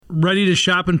Ready to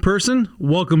shop in person?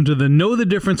 Welcome to the Know the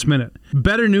Difference Minute.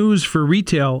 Better news for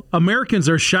retail. Americans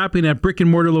are shopping at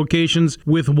brick-and-mortar locations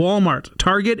with Walmart,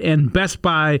 Target, and Best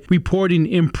Buy reporting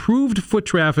improved foot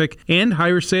traffic and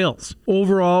higher sales.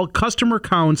 Overall, customer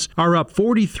counts are up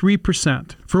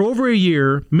 43%. For over a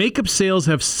year, makeup sales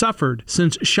have suffered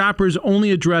since shoppers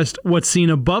only addressed what's seen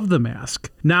above the mask.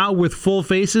 Now, with full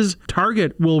faces,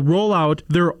 Target will roll out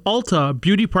their Ulta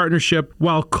beauty partnership,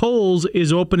 while Kohl's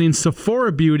is opening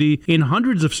Sephora Beauty in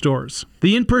hundreds of stores.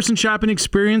 The in-person shopping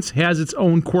experience has its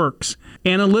own quirks.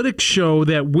 Analytics show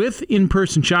that with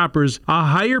in-person shoppers, a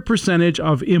higher percentage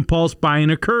of impulse buying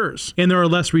occurs, and there are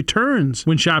less returns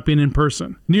when shopping in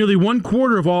person. Nearly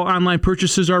 1/4 of all online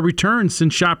purchases are returns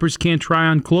since shoppers can't try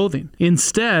on clothing.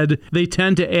 Instead, they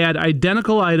tend to add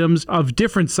identical items of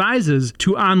different sizes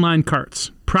to online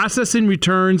carts. Processing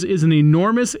returns is an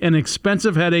enormous and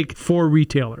expensive headache for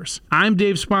retailers. I'm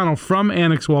Dave Spano from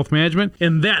Annex Wealth Management,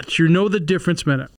 and that's your Know the Difference Minute.